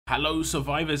Hello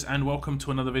survivors and welcome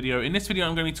to another video. In this video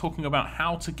I'm going to be talking about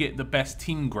how to get the best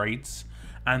team grades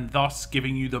and thus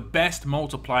giving you the best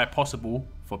multiplier possible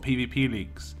for PvP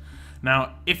leagues.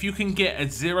 Now if you can get a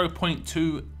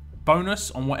 0.2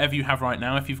 bonus on whatever you have right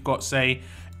now, if you've got say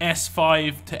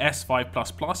S5 to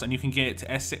S5++ and you can get it to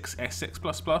S6,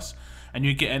 S6++, and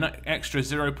you get an extra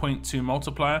 0.2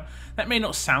 multiplier, that may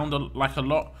not sound like a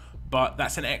lot, but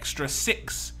that's an extra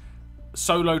 6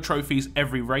 solo trophies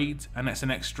every raid, and that's an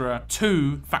extra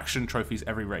 2 faction trophies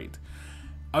every raid.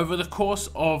 Over the course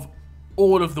of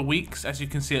all of the weeks, as you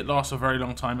can see, it lasts a very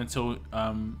long time until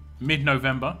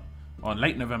mid-November or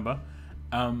late November.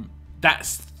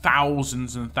 That's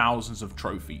thousands and thousands of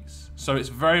trophies, so it's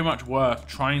very much worth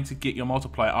trying to get your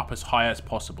multiplier up as high as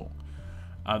possible.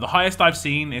 The highest I've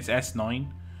seen is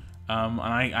S9, and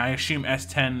I assume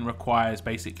S10 requires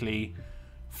basically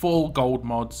full gold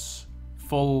mods,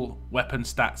 full weapon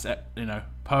stats, you know,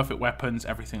 perfect weapons,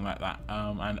 everything like that,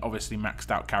 and obviously maxed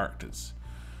out characters.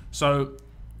 So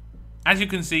as you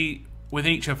can see with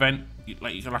each event,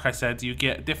 like I said, you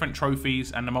get different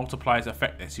trophies and the multipliers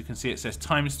affect this. You can see it says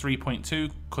times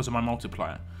 3.2 because of my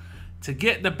multiplier. To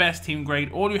get the best team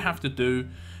grade, all you have to do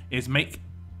is make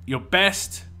your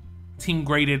best team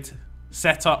graded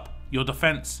setup, your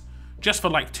defense, just for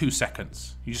like 2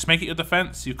 seconds. You just make it your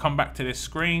defense, you come back to this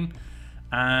screen,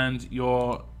 and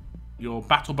your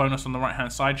battle bonus on the right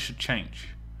hand side should change,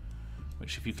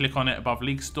 which if you click on it above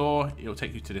League Store, it'll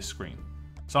take you to this screen.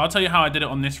 So I'll tell you how I did it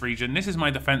on this region. This is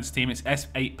my defense team, it's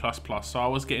S8++, so I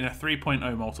was getting a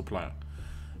 3.0 multiplier.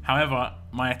 However,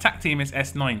 my attack team is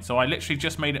S9, so I literally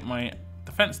just made it my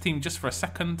defense team just for a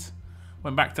second,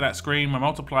 went back to that screen, my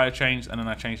multiplier changed, and then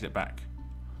I changed it back.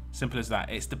 Simple as that.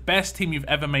 It's the best team you've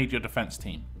ever made your defense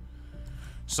team.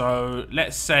 So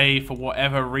let's say for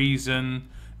whatever reason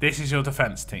this is your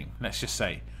defense team, let's just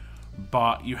say,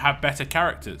 but you have better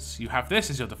characters, you have this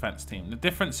as your defense team. The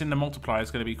difference in the multiplier is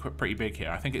going to be pretty big here.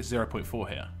 I think it's 0.4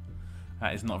 here.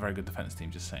 That is not a very good defense team,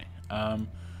 just saying.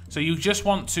 So you just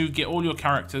want to get all your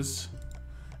characters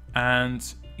and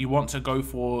you want to go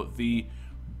for the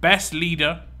best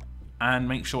leader and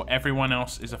make sure everyone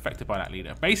else is affected by that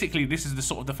leader. Basically this is the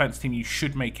sort of defense team you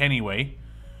should make anyway,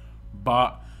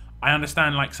 but I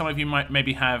understand like some of you might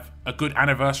maybe have a good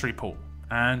anniversary pool,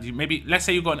 and you maybe, let's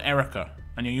say you've got an Erica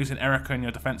and you're using Erica in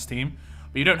your defense team,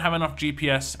 but you don't have enough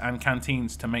GPS and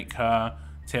canteens to make her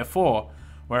tier 4,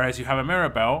 whereas you have a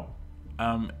Mirabelle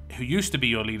who used to be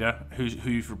your leader who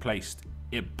you've replaced.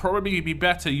 It'd probably be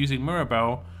better using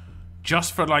Mirabelle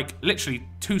just for like literally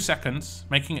 2 seconds,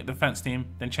 making it defense team,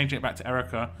 then changing it back to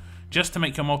Erica, just to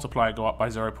make your multiplier go up by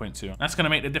 0.2. That's going to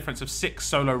make the difference of 6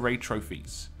 solo raid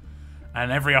trophies. And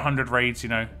every 100 raids, you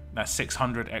know, that's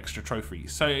 600 extra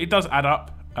trophies. So it does add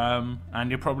up, and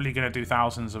you're probably going to do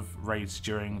thousands of raids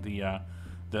during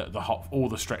all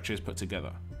the stretches put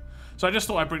together. So I just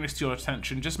thought I'd bring this to your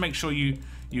attention. Just make sure you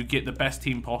get the best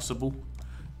team possible.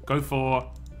 Go for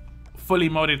fully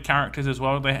modded characters as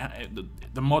well.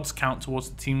 The mods count towards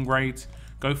the team grades.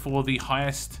 Go for the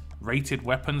highest rated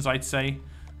weapons, I'd say.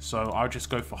 So I'll just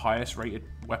go for highest rated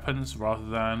weapons rather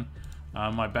than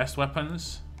my best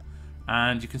weapons.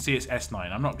 And you can see it's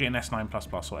S9. I'm not getting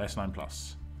S9++ or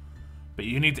S9+. But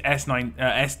you need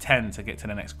S10 to get to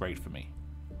the next grade for me.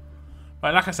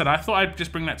 But like I said, I thought I'd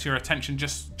just bring that to your attention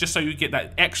just so you get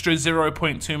that extra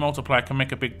 0.2 multiplier. Can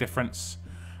make a big difference.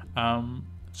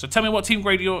 So tell me what team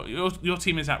grade your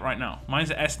team is at right now.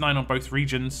 Mine's at S9 on both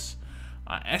regions.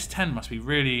 S10 must be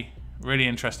really, really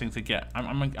interesting to get.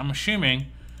 I'm assuming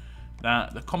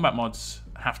that the combat mods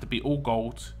have to be all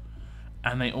gold,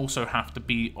 and they also have to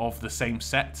be of the same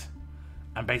set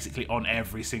and basically on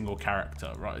every single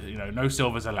character, right? You know, no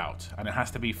silvers allowed, and it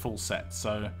has to be full set.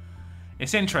 So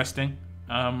it's interesting.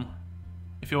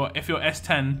 If you're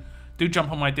S10, do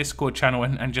jump on my Discord channel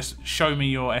and just show me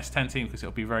your S10 team, because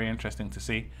it'll be very interesting to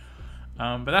see.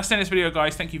 But that's the end of this video,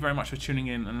 guys. Thank you very much for tuning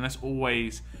in, and as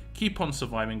always, keep on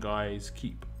surviving, guys.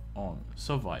 Keep on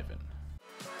surviving.